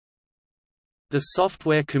The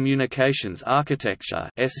Software Communications Architecture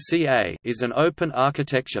 (SCA) is an open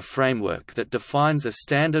architecture framework that defines a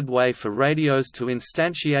standard way for radios to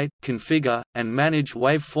instantiate, configure, and manage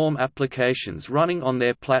waveform applications running on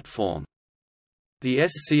their platform. The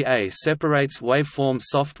SCA separates waveform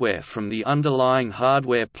software from the underlying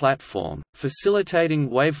hardware platform, facilitating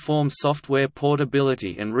waveform software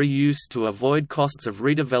portability and reuse to avoid costs of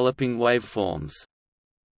redeveloping waveforms.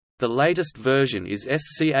 The latest version is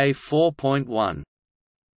SCA 4.1.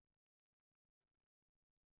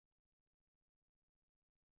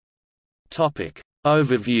 Topic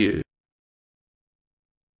Overview.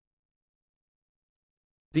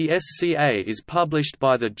 The SCA is published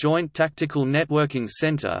by the Joint Tactical Networking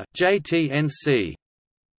Center (JTNC).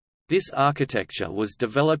 This architecture was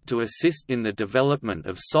developed to assist in the development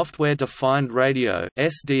of software-defined radio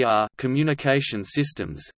 (SDR) communication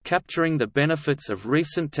systems, capturing the benefits of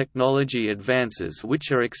recent technology advances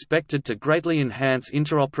which are expected to greatly enhance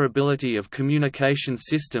interoperability of communication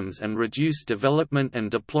systems and reduce development and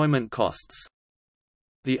deployment costs.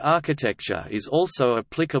 The architecture is also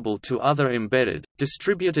applicable to other embedded,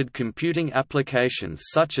 distributed computing applications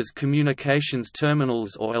such as communications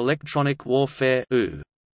terminals or electronic warfare (EU).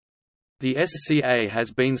 The SCA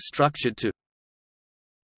has been structured to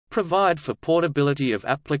provide for portability of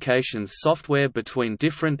applications software between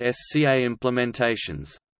different SCA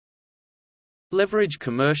implementations, leverage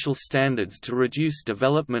commercial standards to reduce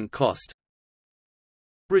development cost,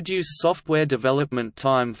 reduce software development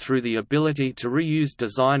time through the ability to reuse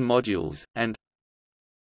design modules, and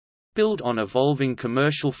build on evolving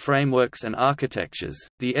commercial frameworks and architectures.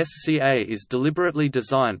 The SCA is deliberately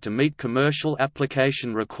designed to meet commercial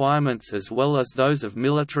application requirements as well as those of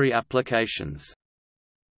military applications.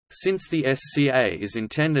 Since the SCA is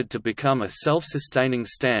intended to become a self-sustaining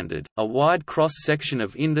standard, a wide cross-section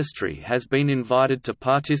of industry has been invited to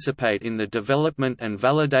participate in the development and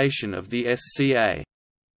validation of the SCA.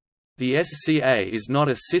 The SCA is not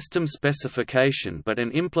a system specification but an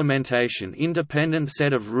implementation-independent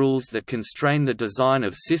set of rules that constrain the design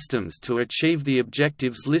of systems to achieve the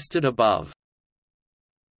objectives listed above.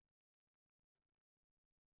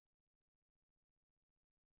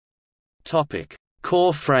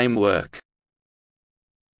 Core framework.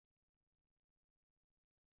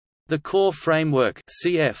 The core framework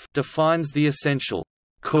 (CF) defines the essential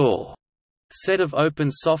core set of open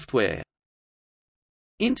software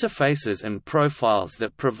interfaces and profiles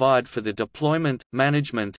that provide for the deployment,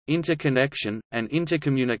 management, interconnection, and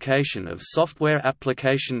intercommunication of software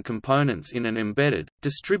application components in an embedded,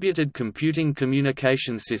 distributed computing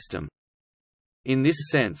communication system. In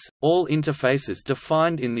this sense, all interfaces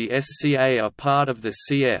defined in the SCA are part of the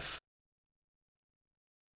CF.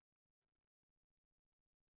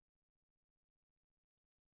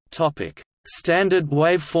 Standard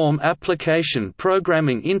Waveform Application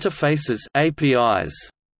Programming Interfaces (APIs).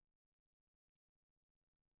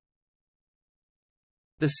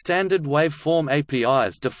 The standard waveform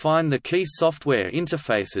APIs define the key software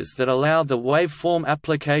interfaces that allow the waveform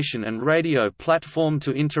application and radio platform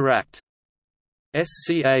to interact.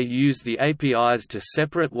 SCA use the APIs to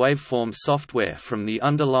separate waveform software from the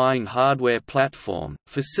underlying hardware platform,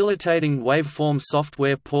 facilitating waveform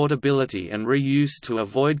software portability and reuse to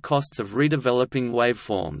avoid costs of redeveloping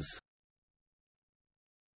waveforms.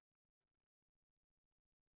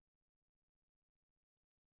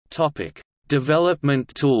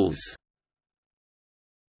 Development tools.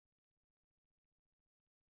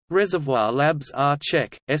 Reservoir Labs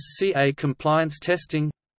R-Check, SCA compliance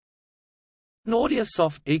testing.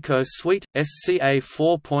 Nordiasoft Eco Suite, SCA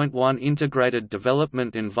 4.1 Integrated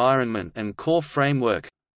Development Environment and Core Framework.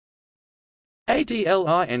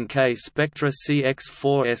 ADLINK Spectra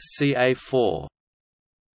CX4 SCA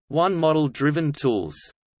 4.1 Model-Driven Tools.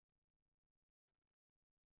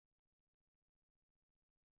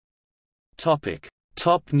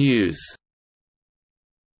 Top news.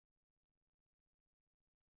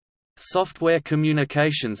 Software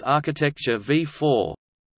Communications Architecture v4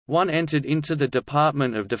 1 entered into the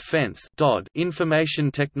Department of Defense (DoD)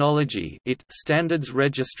 Information Technology Standards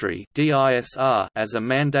Registry (DISR) as a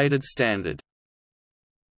mandated standard.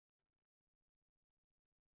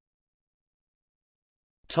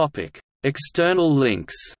 Topic: External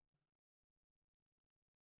links.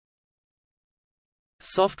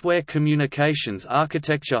 Software Communications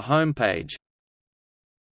Architecture homepage.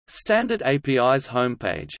 Standard APIs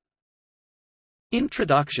homepage.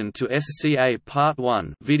 Introduction to SCA Part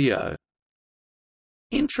 1 video.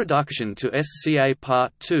 Introduction to SCA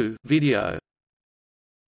Part 2 video.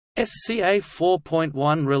 SCA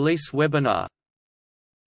 4.1 release webinar.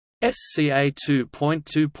 SCA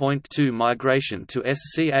 2.2.2 migration to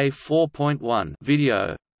SCA 4.1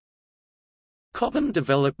 video. COBAM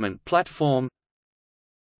development platform.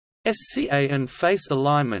 SCA and face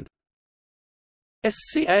alignment.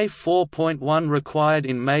 SCA 4.1 required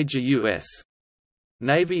in major U.S.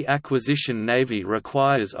 Navy acquisition. Navy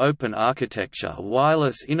requires open architecture.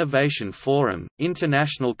 Wireless Innovation Forum,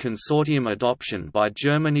 International Consortium. Adoption by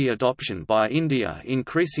Germany. Adoption by India,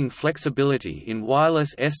 increasing flexibility in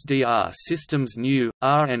wireless SDR systems. New,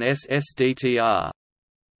 R and SDTR,